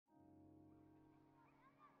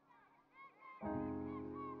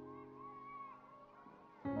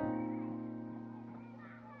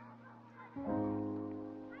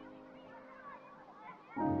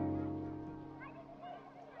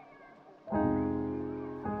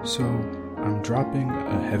So, I'm dropping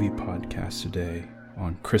a heavy podcast today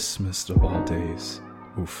on Christmas of all days.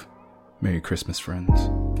 Oof. Merry Christmas, friends.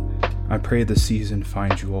 I pray the season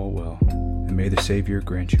finds you all well, and may the Savior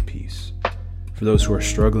grant you peace. For those who are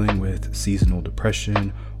struggling with seasonal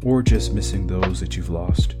depression or just missing those that you've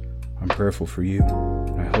lost, I'm prayerful for you,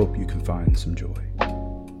 and I hope you can find some joy.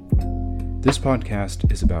 This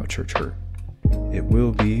podcast is about church hurt. It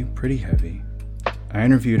will be pretty heavy. I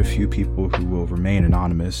interviewed a few people who will remain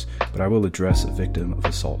anonymous, but I will address a victim of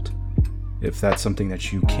assault. If that's something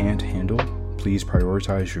that you can't handle, please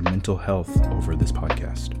prioritize your mental health over this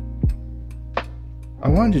podcast. I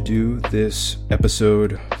wanted to do this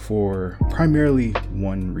episode for primarily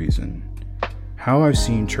one reason: how I've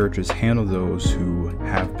seen churches handle those who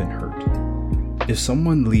have been hurt. If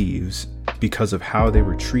someone leaves because of how they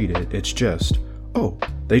were treated, it's just,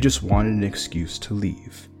 they just wanted an excuse to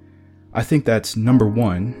leave. I think that's number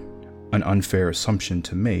one, an unfair assumption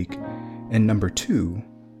to make, and number two,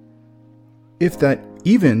 if that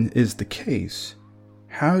even is the case,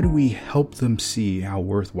 how do we help them see how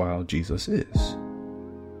worthwhile Jesus is?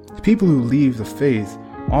 The people who leave the faith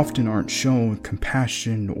often aren't shown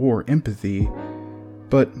compassion or empathy,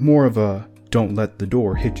 but more of a don't let the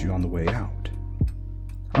door hit you on the way out.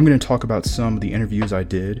 I'm going to talk about some of the interviews I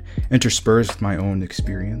did, interspersed with my own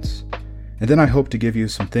experience. And then I hope to give you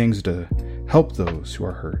some things to help those who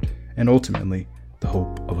are hurt, and ultimately, the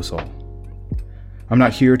hope of us all. I'm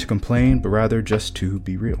not here to complain, but rather just to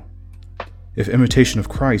be real. If imitation of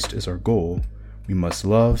Christ is our goal, we must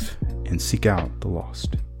love and seek out the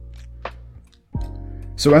lost.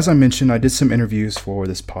 So as I mentioned, I did some interviews for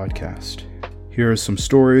this podcast. Here are some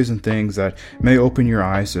stories and things that may open your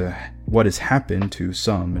eyes to what has happened to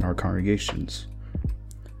some in our congregations.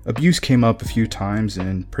 Abuse came up a few times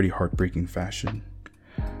in pretty heartbreaking fashion.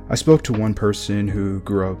 I spoke to one person who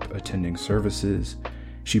grew up attending services.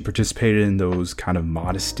 She participated in those kind of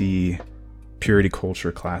modesty, purity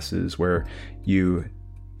culture classes where you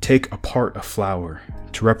take apart a flower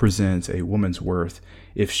to represent a woman's worth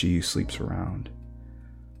if she sleeps around.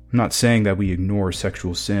 I'm not saying that we ignore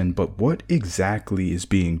sexual sin, but what exactly is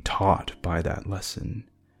being taught by that lesson?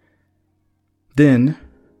 Then,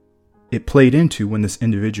 it played into when this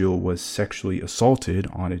individual was sexually assaulted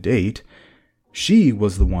on a date. She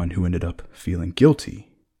was the one who ended up feeling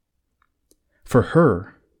guilty. For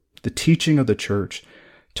her, the teaching of the church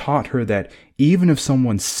taught her that even if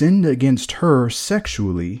someone sinned against her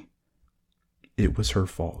sexually, it was her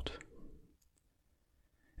fault.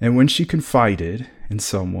 And when she confided in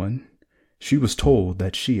someone, she was told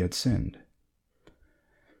that she had sinned.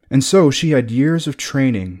 And so she had years of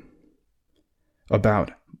training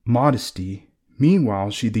about modesty. Meanwhile,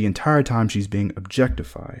 the entire time she's being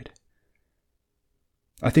objectified.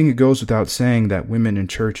 I think it goes without saying that women in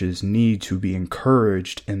churches need to be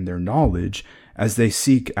encouraged in their knowledge as they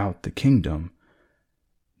seek out the kingdom,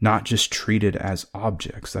 not just treated as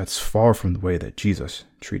objects. That's far from the way that Jesus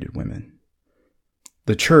treated women.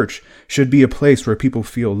 The church should be a place where people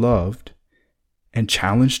feel loved and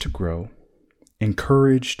challenged to grow,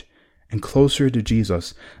 encouraged, and closer to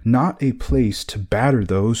Jesus, not a place to batter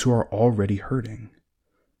those who are already hurting.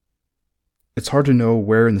 It's hard to know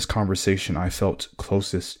where in this conversation I felt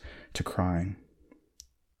closest to crying.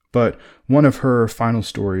 But one of her final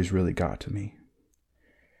stories really got to me.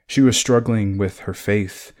 She was struggling with her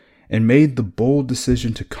faith and made the bold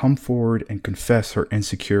decision to come forward and confess her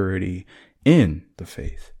insecurity in the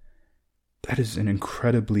faith. That is an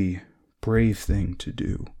incredibly brave thing to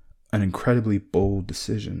do, an incredibly bold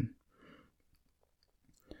decision.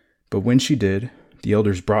 But when she did, the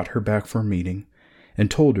elders brought her back for a meeting and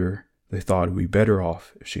told her they thought it would be better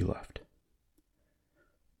off if she left.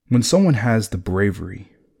 When someone has the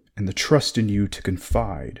bravery and the trust in you to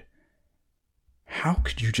confide, how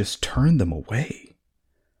could you just turn them away?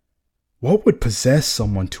 What would possess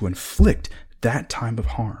someone to inflict that type of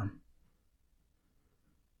harm?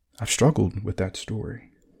 I've struggled with that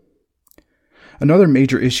story. Another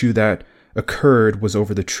major issue that occurred was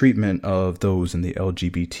over the treatment of those in the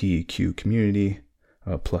LGBTQ community,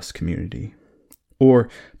 plus community, or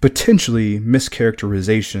potentially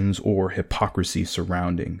mischaracterizations or hypocrisy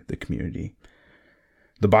surrounding the community.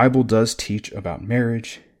 The Bible does teach about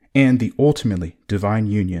marriage and the ultimately divine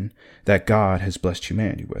union that God has blessed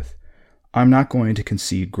humanity with. I'm not going to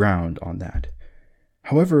concede ground on that.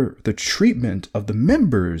 However, the treatment of the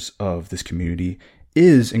members of this community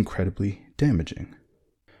is incredibly damaging.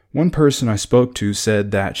 One person I spoke to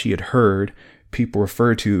said that she had heard people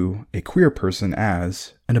refer to a queer person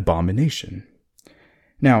as an abomination.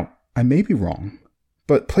 Now, I may be wrong,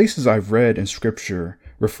 but places I've read in scripture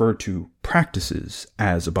refer to practices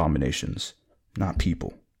as abominations, not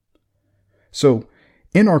people. So,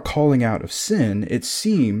 in our calling out of sin, it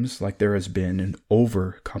seems like there has been an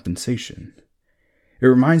overcompensation. It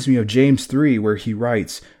reminds me of James 3, where he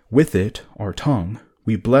writes, "With it, our tongue,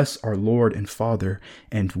 we bless our Lord and Father,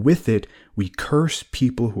 and with it we curse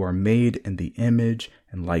people who are made in the image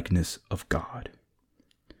and likeness of God."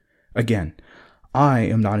 Again, I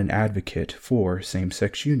am not an advocate for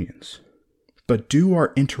same-sex unions. But do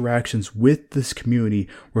our interactions with this community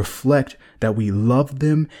reflect that we love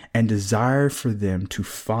them and desire for them to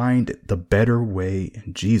find the better way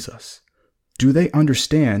in Jesus? Do they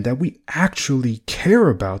understand that we actually care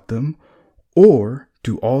about them, or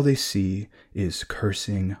do all they see is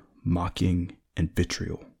cursing, mocking, and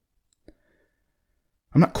vitriol?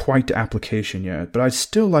 I'm not quite to application yet, but I'd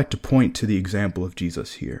still like to point to the example of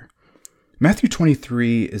Jesus here. Matthew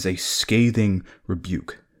 23 is a scathing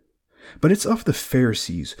rebuke, but it's of the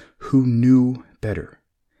Pharisees who knew better.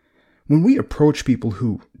 When we approach people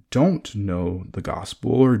who don't know the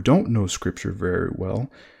gospel or don't know scripture very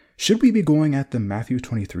well, should we be going at the Matthew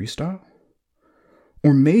 23 style?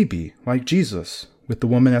 Or maybe like Jesus with the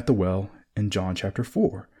woman at the well in John chapter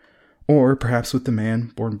 4, or perhaps with the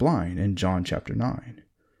man born blind in John chapter 9.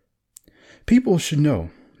 People should know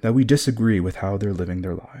that we disagree with how they're living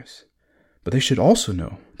their lives, but they should also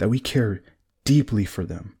know that we care deeply for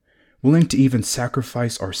them, willing to even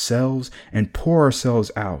sacrifice ourselves and pour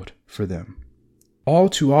ourselves out for them. All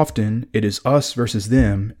too often, it is us versus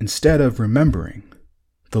them instead of remembering.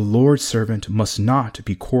 The Lord's servant must not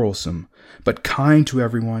be quarrelsome, but kind to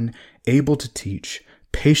everyone, able to teach,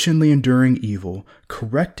 patiently enduring evil,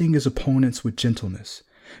 correcting his opponents with gentleness.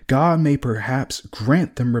 God may perhaps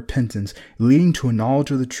grant them repentance, leading to a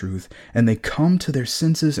knowledge of the truth, and they come to their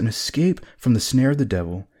senses and escape from the snare of the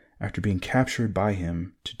devil after being captured by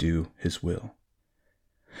him to do his will.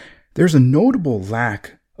 There's a notable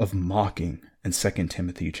lack of mocking in 2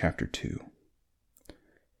 Timothy chapter 2.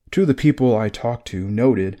 Two of the people I talked to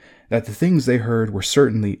noted that the things they heard were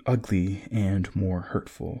certainly ugly and more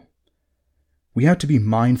hurtful. We have to be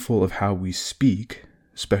mindful of how we speak,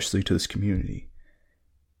 especially to this community.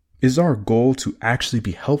 Is our goal to actually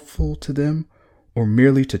be helpful to them, or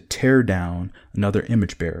merely to tear down another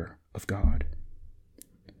image bearer of God?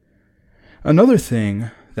 Another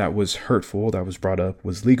thing that was hurtful that was brought up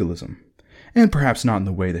was legalism, and perhaps not in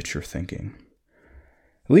the way that you're thinking.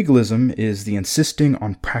 Legalism is the insisting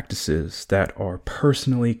on practices that are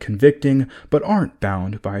personally convicting but aren't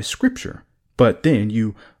bound by Scripture, but then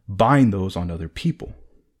you bind those on other people.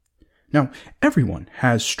 Now, everyone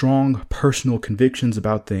has strong personal convictions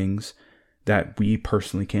about things that we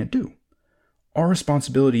personally can't do. Our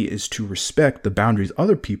responsibility is to respect the boundaries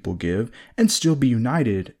other people give and still be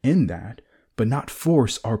united in that, but not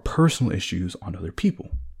force our personal issues on other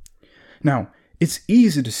people. Now, it's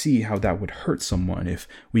easy to see how that would hurt someone if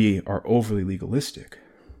we are overly legalistic.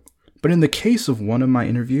 But in the case of one of my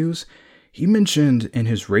interviews, he mentioned in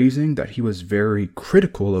his raising that he was very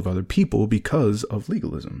critical of other people because of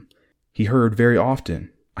legalism. He heard very often,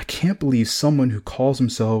 "I can't believe someone who calls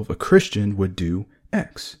himself a Christian would do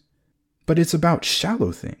X." But it's about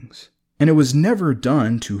shallow things, and it was never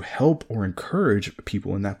done to help or encourage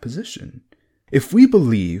people in that position. If we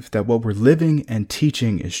believe that what we're living and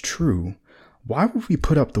teaching is true, why would we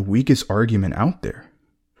put up the weakest argument out there?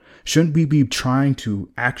 Shouldn't we be trying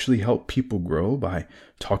to actually help people grow by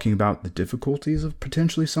talking about the difficulties of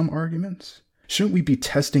potentially some arguments? Shouldn't we be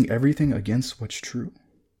testing everything against what's true?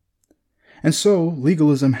 And so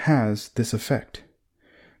legalism has this effect.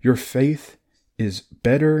 Your faith is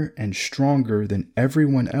better and stronger than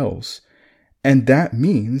everyone else, and that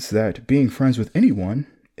means that being friends with anyone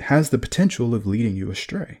has the potential of leading you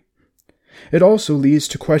astray. It also leads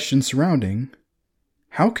to questions surrounding,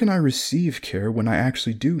 how can I receive care when I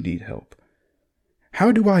actually do need help?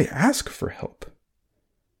 How do I ask for help?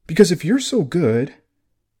 Because if you're so good,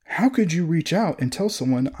 how could you reach out and tell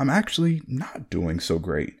someone I'm actually not doing so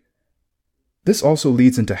great? This also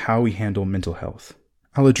leads into how we handle mental health.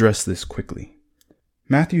 I'll address this quickly.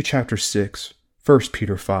 Matthew chapter 6, 1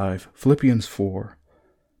 Peter 5, Philippians 4.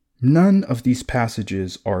 None of these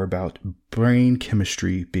passages are about brain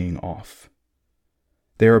chemistry being off.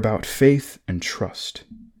 They are about faith and trust.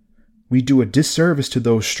 We do a disservice to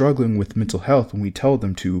those struggling with mental health when we tell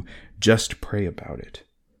them to just pray about it.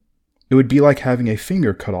 It would be like having a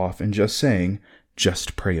finger cut off and just saying,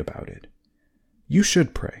 just pray about it. You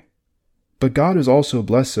should pray. But God has also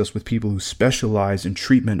blessed us with people who specialize in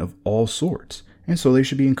treatment of all sorts, and so they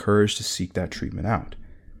should be encouraged to seek that treatment out.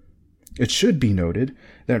 It should be noted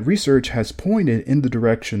that research has pointed in the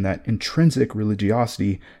direction that intrinsic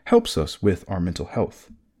religiosity helps us with our mental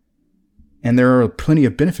health. And there are plenty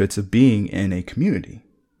of benefits of being in a community.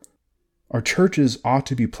 Our churches ought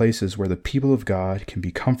to be places where the people of God can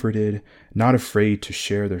be comforted, not afraid to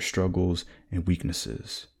share their struggles and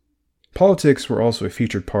weaknesses. Politics were also a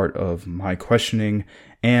featured part of my questioning,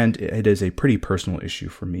 and it is a pretty personal issue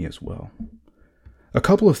for me as well. A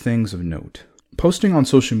couple of things of note. Posting on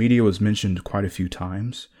social media was mentioned quite a few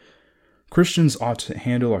times. Christians ought to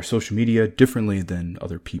handle our social media differently than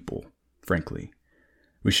other people, frankly.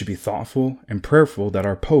 We should be thoughtful and prayerful that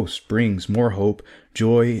our post brings more hope,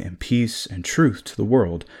 joy, and peace and truth to the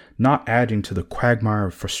world, not adding to the quagmire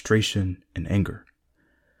of frustration and anger.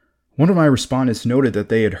 One of my respondents noted that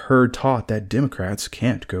they had heard taught that Democrats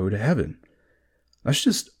can't go to heaven. That's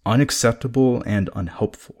just unacceptable and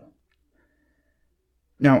unhelpful.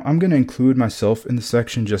 Now, I'm going to include myself in the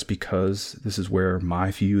section just because this is where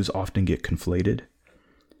my views often get conflated.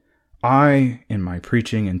 I, in my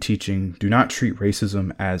preaching and teaching, do not treat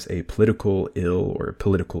racism as a political ill or a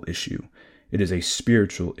political issue. It is a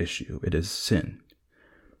spiritual issue. It is sin.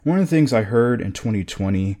 One of the things I heard in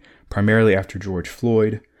 2020, primarily after George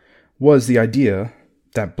Floyd, was the idea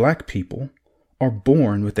that black people are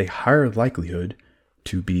born with a higher likelihood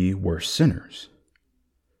to be worse sinners.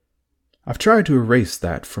 I've tried to erase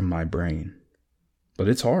that from my brain, but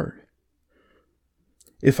it's hard.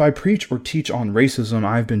 If I preach or teach on racism,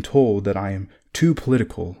 I've been told that I am too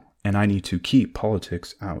political and I need to keep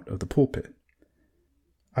politics out of the pulpit.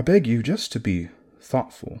 I beg you just to be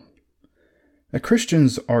thoughtful. That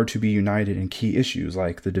Christians are to be united in key issues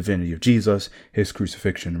like the divinity of Jesus, his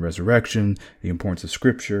crucifixion and resurrection, the importance of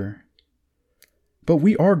Scripture. But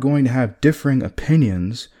we are going to have differing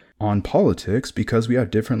opinions on politics because we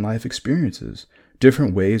have different life experiences,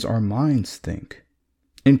 different ways our minds think.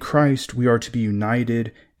 In Christ, we are to be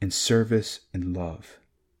united in service and love.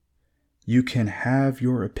 You can have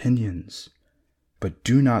your opinions, but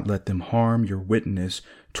do not let them harm your witness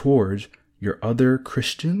towards your other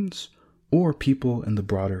Christians or people in the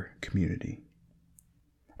broader community.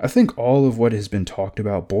 I think all of what has been talked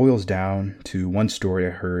about boils down to one story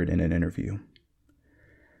I heard in an interview.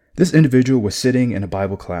 This individual was sitting in a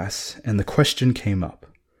Bible class, and the question came up: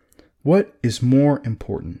 what is more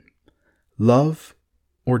important, love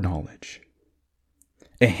or knowledge?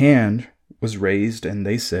 A hand was raised, and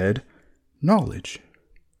they said, knowledge.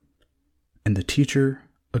 And the teacher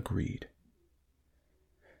agreed.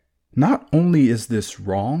 Not only is this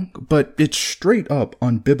wrong, but it's straight up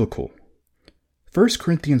unbiblical. 1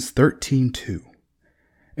 Corinthians 13:2.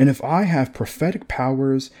 And if I have prophetic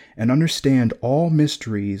powers and understand all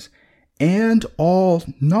mysteries and all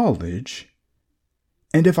knowledge,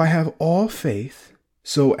 and if I have all faith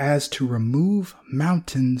so as to remove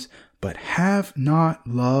mountains but have not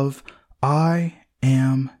love, I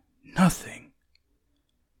am nothing.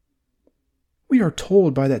 We are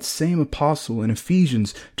told by that same apostle in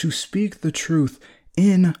Ephesians to speak the truth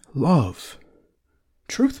in love.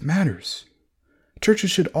 Truth matters. Churches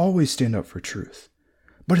should always stand up for truth.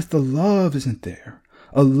 But if the love isn't there,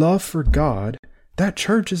 a love for God, that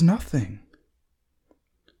church is nothing.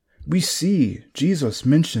 We see Jesus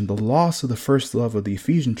mention the loss of the first love of the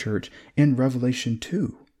Ephesian church in Revelation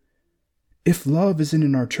 2. If love isn't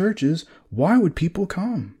in our churches, why would people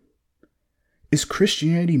come? Is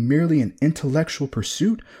Christianity merely an intellectual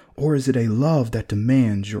pursuit, or is it a love that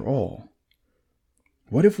demands your all?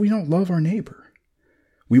 What if we don't love our neighbor?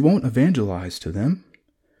 We won't evangelize to them.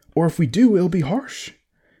 Or if we do, it'll be harsh.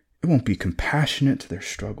 It won't be compassionate to their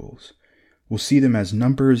struggles. We'll see them as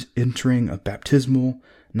numbers entering a baptismal,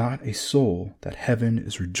 not a soul that heaven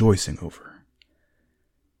is rejoicing over.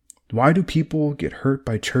 Why do people get hurt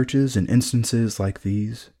by churches in instances like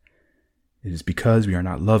these? It is because we are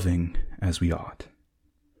not loving as we ought.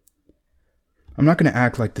 I'm not going to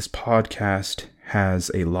act like this podcast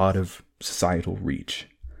has a lot of societal reach.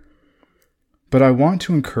 But I want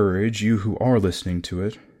to encourage you who are listening to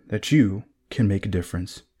it that you can make a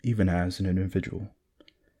difference, even as an individual.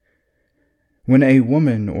 When a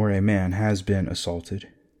woman or a man has been assaulted,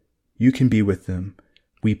 you can be with them,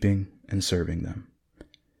 weeping and serving them.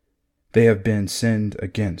 They have been sinned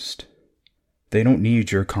against. They don't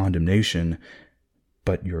need your condemnation,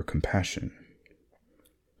 but your compassion.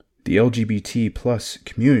 The LGBT plus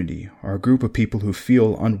community are a group of people who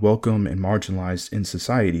feel unwelcome and marginalized in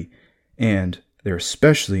society, and they're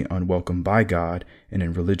especially unwelcome by God and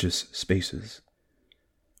in religious spaces.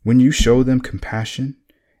 When you show them compassion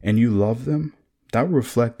and you love them, that will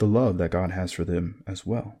reflect the love that God has for them as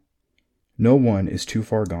well. No one is too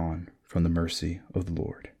far gone from the mercy of the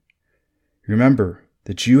Lord. Remember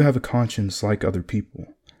that you have a conscience like other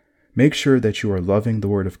people. Make sure that you are loving the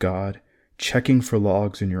Word of God, checking for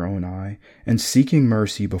logs in your own eye, and seeking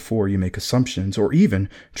mercy before you make assumptions or even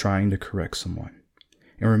trying to correct someone.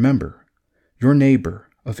 And remember, Your neighbor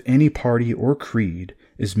of any party or creed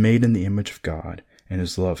is made in the image of God and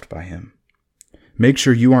is loved by Him. Make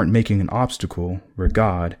sure you aren't making an obstacle where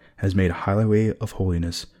God has made a highway of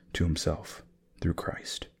holiness to Himself through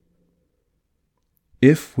Christ.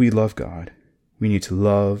 If we love God, we need to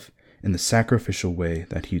love in the sacrificial way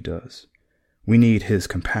that He does. We need His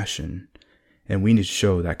compassion, and we need to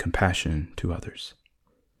show that compassion to others.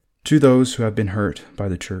 To those who have been hurt by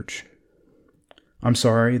the church, I'm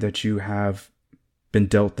sorry that you have been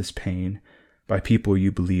dealt this pain by people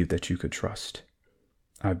you believe that you could trust.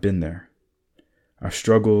 I've been there. I've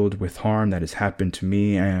struggled with harm that has happened to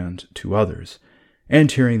me and to others,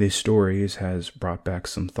 and hearing these stories has brought back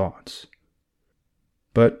some thoughts.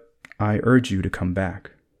 But I urge you to come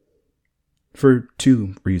back. For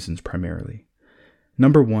two reasons primarily.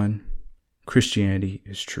 Number one, Christianity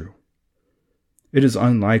is true. It is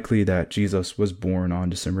unlikely that Jesus was born on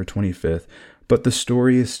December 25th, but the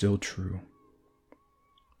story is still true.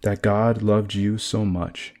 That God loved you so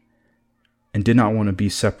much and did not want to be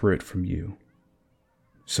separate from you.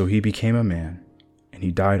 So He became a man and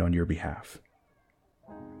He died on your behalf.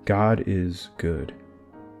 God is good,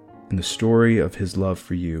 and the story of His love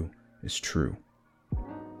for you is true.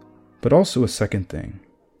 But also a second thing.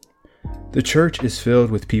 The church is filled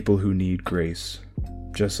with people who need grace,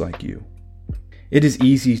 just like you. It is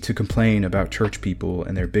easy to complain about church people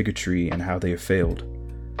and their bigotry and how they have failed.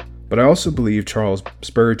 But I also believe Charles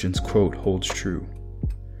Spurgeon's quote holds true.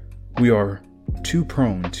 We are too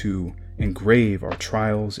prone to engrave our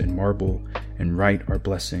trials in marble and write our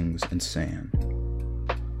blessings in sand.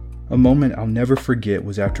 A moment I'll never forget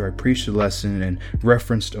was after I preached a lesson and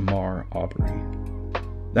referenced Ahmaud Arbery.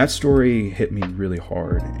 That story hit me really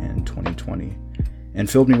hard in 2020 and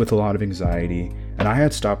filled me with a lot of anxiety, and I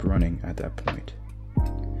had stopped running at that point.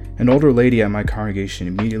 An older lady at my congregation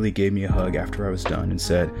immediately gave me a hug after I was done and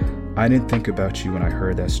said, "I didn't think about you when I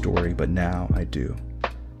heard that story, but now I do.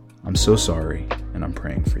 I'm so sorry, and I'm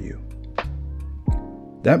praying for you."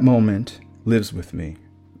 That moment lives with me,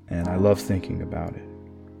 and I love thinking about it.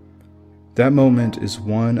 That moment is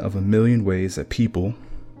one of a million ways that people,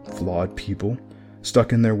 flawed people,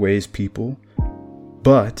 stuck in their ways people,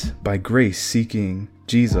 but by grace seeking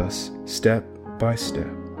Jesus step by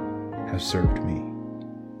step, have served me.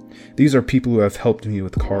 These are people who have helped me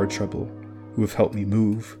with car trouble, who have helped me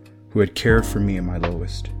move, who had cared for me in my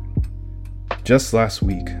lowest. Just last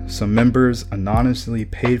week, some members anonymously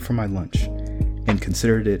paid for my lunch and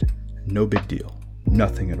considered it no big deal,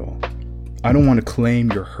 nothing at all. I don't want to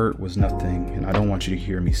claim your hurt was nothing, and I don't want you to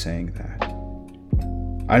hear me saying that.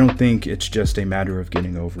 I don't think it's just a matter of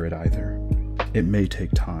getting over it either. It may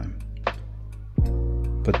take time.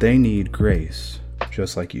 But they need grace,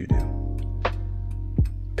 just like you do.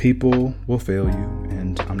 People will fail you,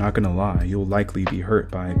 and I'm not going to lie, you'll likely be hurt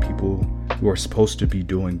by people who are supposed to be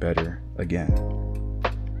doing better again.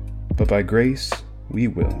 But by grace, we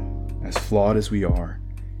will, as flawed as we are,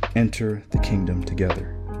 enter the kingdom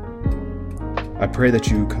together. I pray that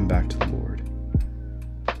you come back to the Lord.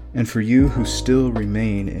 And for you who still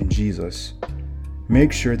remain in Jesus,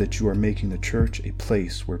 make sure that you are making the church a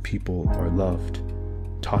place where people are loved,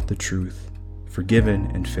 taught the truth, forgiven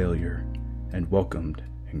in failure, and welcomed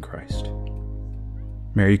in Christ.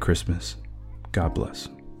 Merry Christmas. God bless.